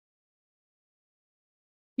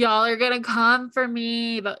Y'all are going to come for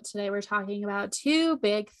me, but today we're talking about two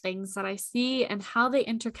big things that I see and how they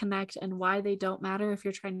interconnect and why they don't matter if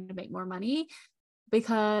you're trying to make more money.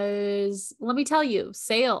 Because let me tell you,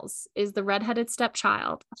 sales is the redheaded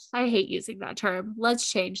stepchild. I hate using that term. Let's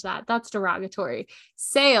change that. That's derogatory.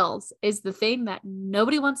 Sales is the thing that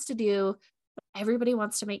nobody wants to do. Everybody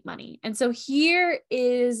wants to make money. And so here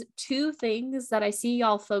is two things that I see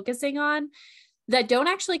y'all focusing on that don't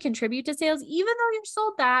actually contribute to sales, even though you're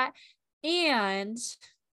sold that, and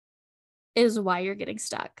is why you're getting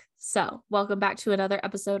stuck. So welcome back to another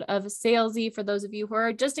episode of Salesy. For those of you who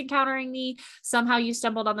are just encountering me, somehow you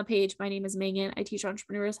stumbled on the page. My name is Megan. I teach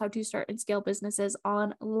entrepreneurs how to start and scale businesses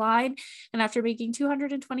online. And after making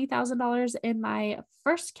 $220,000 in my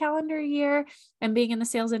first calendar year and being in the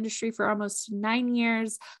sales industry for almost 9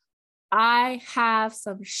 years, I have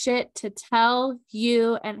some shit to tell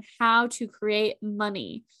you and how to create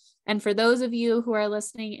money. And for those of you who are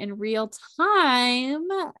listening in real time,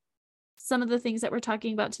 some of the things that we're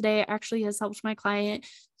talking about today actually has helped my client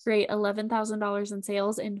create $11,000 in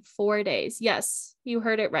sales in 4 days. Yes, you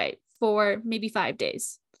heard it right. 4, maybe 5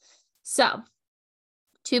 days. So,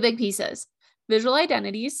 two big pieces: visual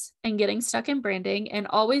identities and getting stuck in branding and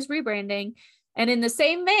always rebranding. And in the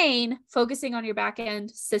same vein, focusing on your back-end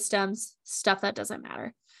systems, stuff that doesn't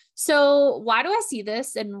matter. So why do I see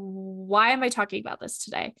this and why am I talking about this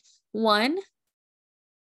today? One,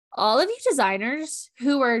 all of you designers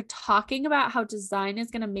who are talking about how design is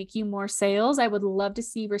going to make you more sales, I would love to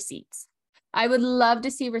see receipts. I would love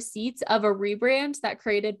to see receipts of a rebrand that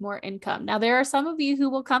created more income. Now, there are some of you who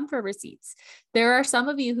will come for receipts. There are some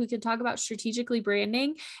of you who can talk about strategically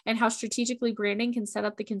branding and how strategically branding can set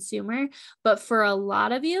up the consumer. But for a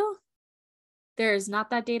lot of you, there is not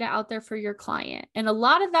that data out there for your client. And a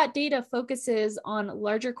lot of that data focuses on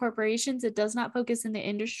larger corporations. It does not focus in the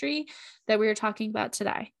industry that we are talking about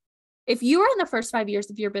today. If you are in the first 5 years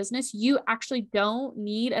of your business, you actually don't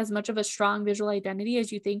need as much of a strong visual identity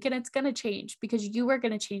as you think, and it's going to change because you are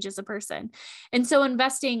going to change as a person. And so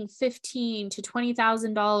investing $15,000 to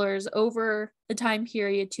 $20,000 over the time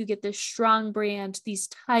period to get this strong brand, these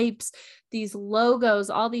types, these logos,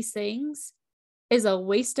 all these things is a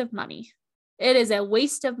waste of money. It is a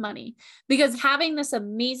waste of money because having this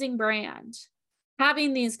amazing brand,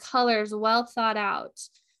 having these colors well thought out,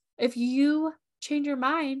 if you change your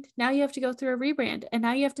mind, now you have to go through a rebrand and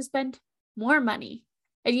now you have to spend more money.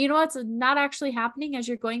 And you know what's not actually happening as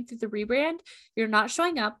you're going through the rebrand? You're not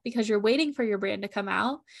showing up because you're waiting for your brand to come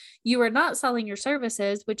out. You are not selling your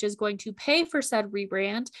services, which is going to pay for said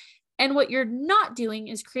rebrand. And what you're not doing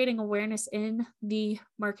is creating awareness in the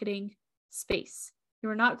marketing space. You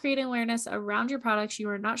are not creating awareness around your products. You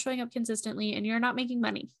are not showing up consistently and you're not making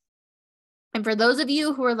money. And for those of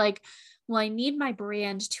you who are like, well, I need my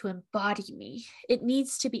brand to embody me. It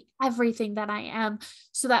needs to be everything that I am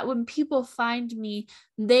so that when people find me,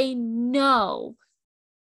 they know.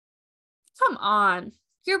 Come on.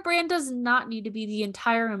 Your brand does not need to be the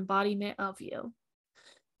entire embodiment of you.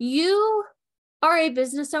 You are a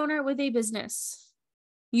business owner with a business.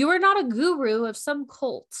 You are not a guru of some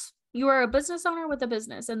cult. You are a business owner with a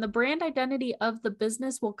business, and the brand identity of the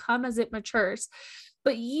business will come as it matures.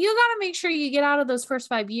 But you got to make sure you get out of those first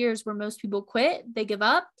 5 years where most people quit, they give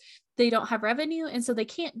up, they don't have revenue, and so they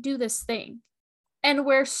can't do this thing. And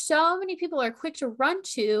where so many people are quick to run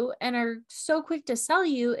to and are so quick to sell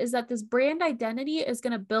you is that this brand identity is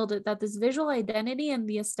going to build it, that this visual identity and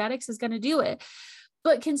the aesthetics is going to do it.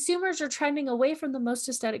 But consumers are trending away from the most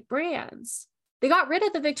aesthetic brands. They got rid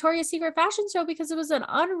of the Victoria's Secret fashion show because it was an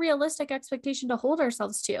unrealistic expectation to hold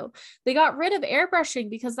ourselves to. They got rid of airbrushing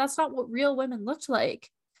because that's not what real women looked like.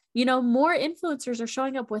 You know, more influencers are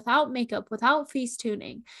showing up without makeup, without face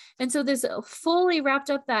tuning. And so this fully wrapped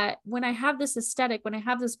up that when I have this aesthetic, when I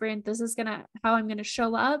have this brand, this is how I'm going to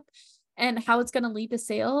show up and how it's going to lead to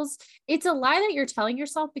sales. It's a lie that you're telling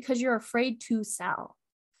yourself because you're afraid to sell.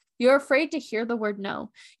 You're afraid to hear the word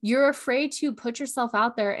no. You're afraid to put yourself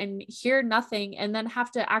out there and hear nothing and then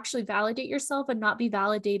have to actually validate yourself and not be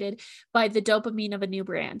validated by the dopamine of a new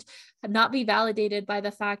brand, not be validated by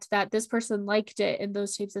the fact that this person liked it and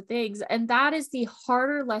those types of things. And that is the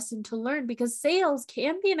harder lesson to learn because sales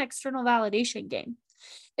can be an external validation game.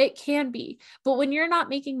 It can be. But when you're not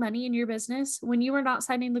making money in your business, when you are not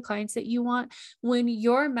signing the clients that you want, when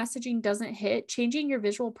your messaging doesn't hit, changing your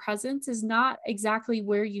visual presence is not exactly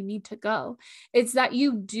where you need to go. It's that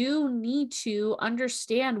you do need to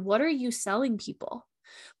understand, what are you selling people?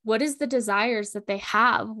 What is the desires that they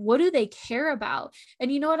have? What do they care about?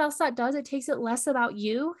 And you know what else that does? It takes it less about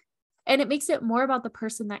you and it makes it more about the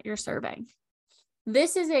person that you're serving.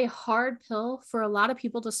 This is a hard pill for a lot of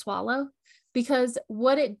people to swallow because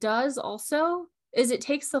what it does also is it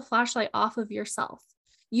takes the flashlight off of yourself.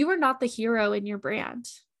 You are not the hero in your brand.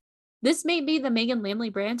 This may be the Megan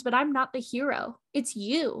Lamley brand, but I'm not the hero. It's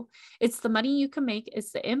you. It's the money you can make.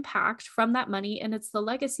 It's the impact from that money. And it's the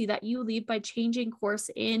legacy that you leave by changing course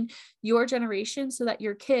in your generation so that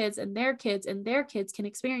your kids and their kids and their kids can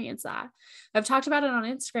experience that. I've talked about it on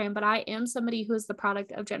Instagram, but I am somebody who is the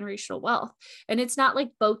product of generational wealth. And it's not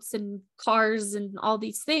like boats and cars and all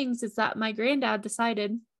these things. It's that my granddad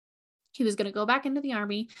decided he was going to go back into the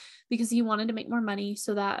army because he wanted to make more money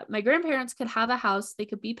so that my grandparents could have a house, they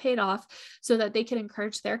could be paid off so that they could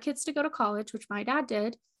encourage their kids to go to college, which my dad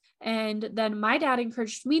did. And then my dad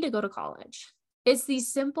encouraged me to go to college. It's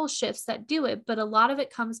these simple shifts that do it, but a lot of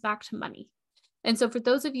it comes back to money. And so for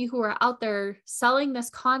those of you who are out there selling this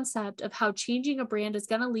concept of how changing a brand is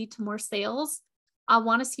going to lead to more sales, I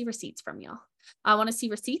want to see receipts from you. I want to see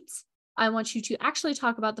receipts. I want you to actually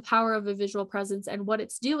talk about the power of a visual presence and what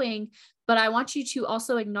it's doing. But I want you to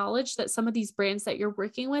also acknowledge that some of these brands that you're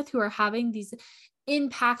working with who are having these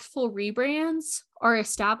impactful rebrands are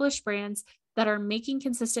established brands that are making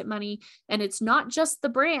consistent money. And it's not just the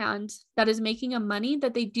brand that is making a money,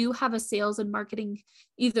 that they do have a sales and marketing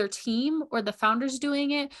either team or the founders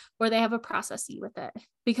doing it, or they have a processy with it.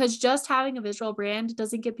 Because just having a visual brand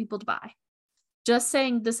doesn't get people to buy. Just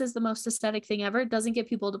saying this is the most aesthetic thing ever doesn't get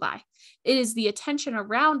people to buy. It is the attention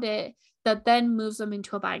around it that then moves them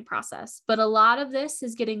into a buying process. But a lot of this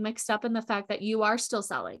is getting mixed up in the fact that you are still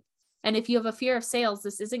selling. And if you have a fear of sales,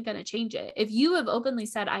 this isn't going to change it. If you have openly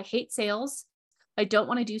said, I hate sales, I don't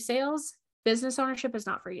want to do sales, business ownership is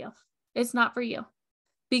not for you. It's not for you.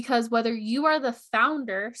 Because whether you are the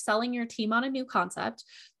founder selling your team on a new concept,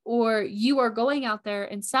 or you are going out there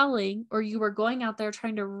and selling, or you are going out there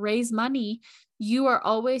trying to raise money, you are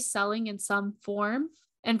always selling in some form.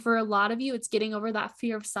 And for a lot of you, it's getting over that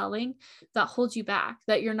fear of selling that holds you back,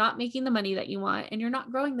 that you're not making the money that you want and you're not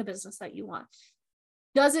growing the business that you want.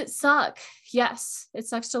 Does it suck? Yes, it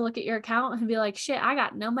sucks to look at your account and be like, shit, I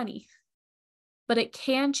got no money. But it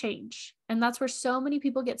can change. And that's where so many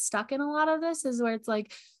people get stuck in a lot of this, is where it's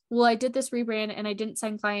like, well, I did this rebrand and I didn't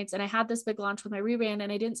sign clients, and I had this big launch with my rebrand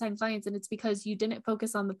and I didn't sign clients. And it's because you didn't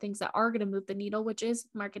focus on the things that are going to move the needle, which is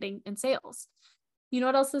marketing and sales. You know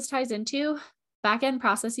what else this ties into? Back-end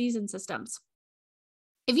processes and systems.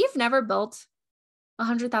 If you've never built a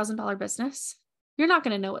 $100,000 business, you're not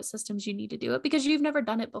going to know what systems you need to do it because you've never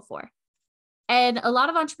done it before. And a lot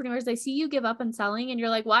of entrepreneurs, they see you give up on selling and you're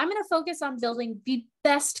like, well, I'm going to focus on building the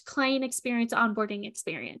best client experience, onboarding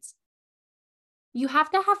experience. You have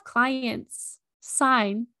to have clients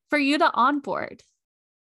sign for you to onboard.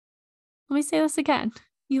 Let me say this again.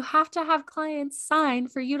 You have to have clients sign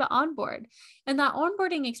for you to onboard. And that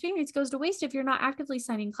onboarding experience goes to waste if you're not actively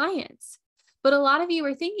signing clients. But a lot of you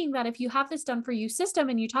are thinking that if you have this done for you system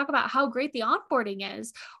and you talk about how great the onboarding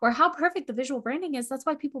is or how perfect the visual branding is, that's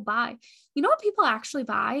why people buy. You know what people actually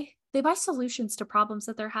buy? They buy solutions to problems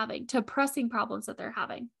that they're having, to pressing problems that they're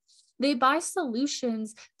having. They buy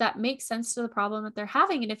solutions that make sense to the problem that they're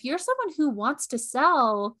having. And if you're someone who wants to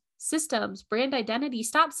sell systems, brand identity,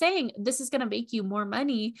 stop saying this is going to make you more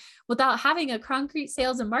money without having a concrete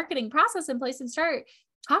sales and marketing process in place, and start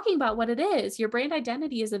talking about what it is. Your brand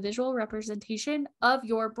identity is a visual representation of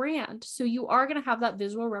your brand. So you are going to have that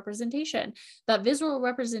visual representation. That visual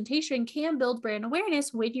representation can build brand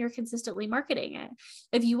awareness when you're consistently marketing it.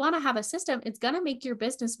 If you want to have a system, it's going to make your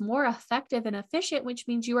business more effective and efficient, which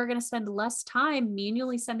means you are going to spend less time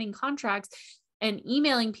manually sending contracts and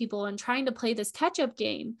emailing people and trying to play this catch-up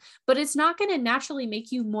game. But it's not going to naturally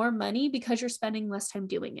make you more money because you're spending less time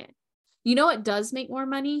doing it. You know what does make more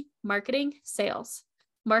money? Marketing, sales.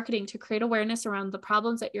 Marketing to create awareness around the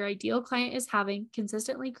problems that your ideal client is having,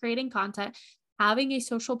 consistently creating content, having a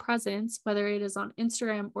social presence, whether it is on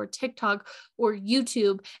Instagram or TikTok or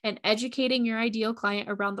YouTube, and educating your ideal client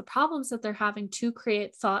around the problems that they're having to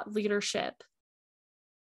create thought leadership.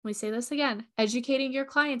 Let me say this again, educating your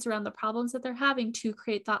clients around the problems that they're having to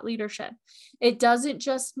create thought leadership. It doesn't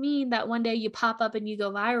just mean that one day you pop up and you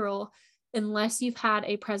go viral unless you've had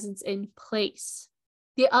a presence in place.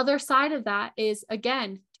 The other side of that is,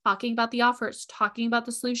 again, talking about the offers, talking about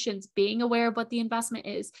the solutions, being aware of what the investment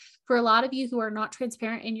is. For a lot of you who are not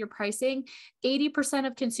transparent in your pricing, 80%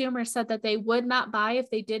 of consumers said that they would not buy if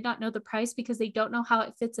they did not know the price because they don't know how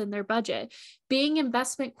it fits in their budget. Being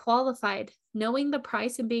investment qualified, knowing the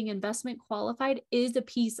price and being investment qualified is a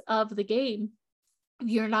piece of the game. If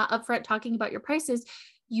you're not upfront talking about your prices,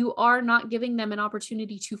 you are not giving them an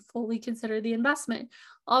opportunity to fully consider the investment.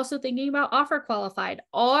 Also thinking about offer qualified.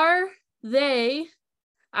 Are they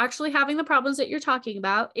actually having the problems that you're talking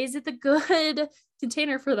about? Is it the good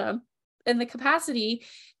container for them? in the capacity?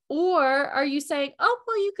 Or are you saying, oh,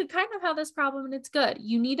 well, you could kind of have this problem and it's good?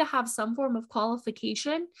 You need to have some form of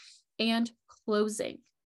qualification and closing.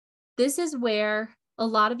 This is where a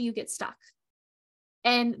lot of you get stuck.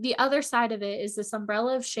 And the other side of it is this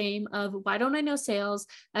umbrella of shame of, why don't I know sales?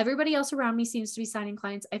 Everybody else around me seems to be signing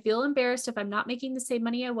clients. I feel embarrassed if I'm not making the same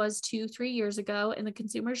money I was 2-3 years ago and the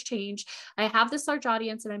consumers change. I have this large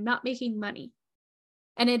audience and I'm not making money.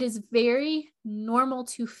 And it is very normal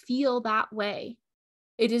to feel that way.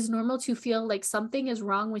 It is normal to feel like something is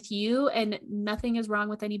wrong with you and nothing is wrong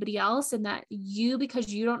with anybody else. And that you,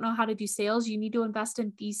 because you don't know how to do sales, you need to invest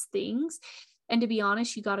in these things. And to be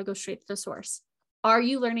honest, you got to go straight to the source. Are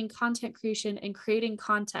you learning content creation and creating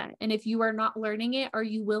content? And if you are not learning it, are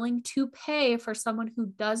you willing to pay for someone who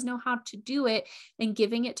does know how to do it and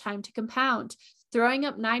giving it time to compound? Throwing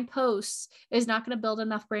up 9 posts is not going to build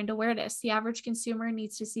enough brand awareness. The average consumer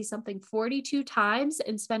needs to see something 42 times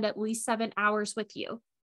and spend at least 7 hours with you.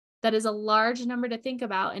 That is a large number to think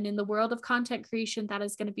about. And in the world of content creation, that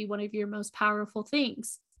is going to be one of your most powerful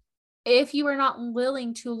things. If you are not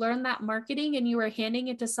willing to learn that marketing and you are handing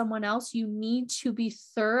it to someone else, you need to be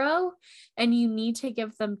thorough and you need to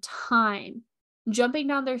give them time. Jumping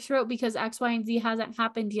down their throat because X, Y, and Z hasn't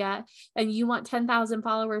happened yet, and you want 10,000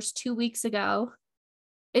 followers 2 weeks ago,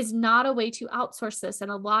 is not a way to outsource this. And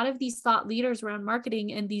a lot of these thought leaders around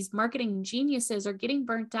marketing and these marketing geniuses are getting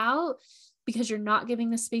burnt out because you're not giving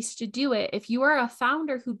the space to do it. If you are a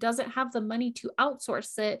founder who doesn't have the money to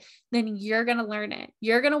outsource it, then you're going to learn it.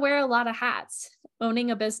 You're going to wear a lot of hats owning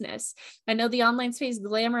a business. I know the online space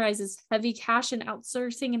glamorizes heavy cash and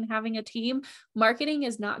outsourcing and having a team. Marketing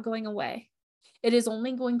is not going away. It is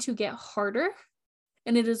only going to get harder.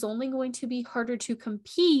 And it is only going to be harder to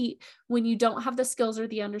compete when you don't have the skills or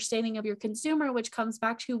the understanding of your consumer, which comes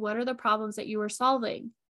back to, what are the problems that you are solving?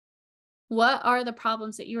 What are the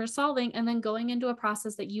problems that you are solving? And then going into a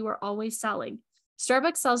process that you are always selling.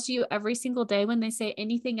 Starbucks sells to you every single day when they say,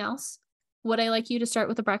 anything else? Would I like you to start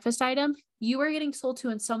with a breakfast item? You are getting sold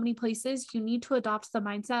to in so many places. You need to adopt the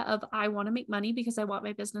mindset of, I want to make money because I want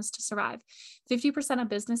my business to survive. 50% of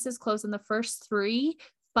businesses close in the first 3,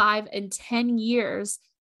 5, and 10 years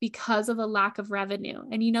because of a lack of revenue.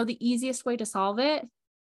 And you know, the easiest way to solve it,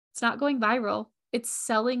 it's not going viral. It's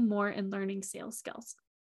selling more and learning sales skills.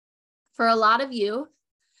 For a lot of you,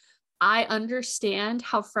 I understand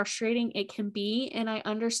how frustrating it can be, and I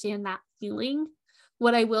understand that feeling.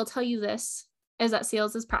 What I will tell you this is that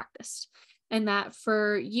sales is practiced, and that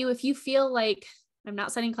for you, if you feel like, I'm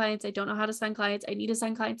not signing clients, I don't know how to sign clients, I need to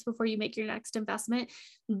sign clients before you make your next investment,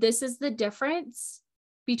 this is the difference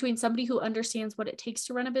between somebody who understands what it takes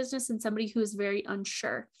to run a business and somebody who is very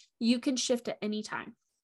unsure. You can shift at any time.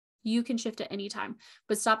 You can shift at any time,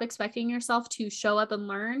 but stop expecting yourself to show up and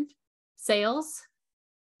learn sales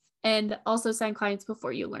and also sign clients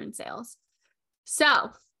before you learn sales.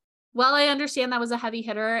 So, while I understand that was a heavy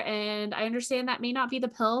hitter, and I understand that may not be the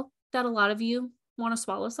pill that a lot of you want to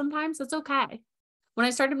swallow sometimes, it's okay. When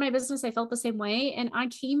I started my business, I felt the same way. And I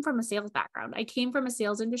came from a sales background. I came from a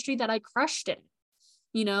sales industry that I crushed in.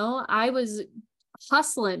 You know, I was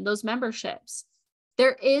hustling those memberships.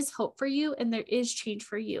 There is hope for you and there is change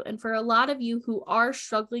for you. And for a lot of you who are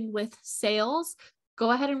struggling with sales,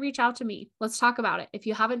 go ahead and reach out to me. Let's talk about it. If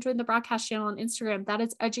you haven't joined the broadcast channel on Instagram, that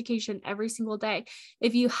is education every single day.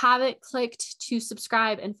 If you haven't clicked to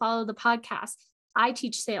subscribe and follow the podcast, I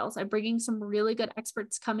teach sales. I'm bringing some really good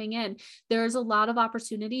experts coming in. There's a lot of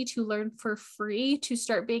opportunity to learn for free to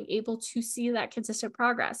start being able to see that consistent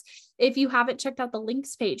progress. If you haven't checked out the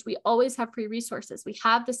links page, we always have free resources. We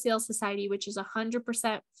have the Sales Society, which is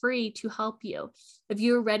 100% free to help you. If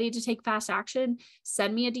you're ready to take fast action,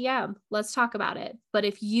 send me a DM. Let's talk about it. But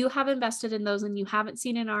if you have invested in those and you haven't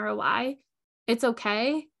seen an ROI, it's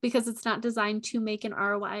okay, because it's not designed to make an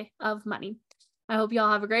ROI of money. I hope you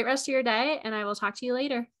all have a great rest of your day, and I will talk to you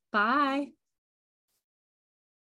later. Bye.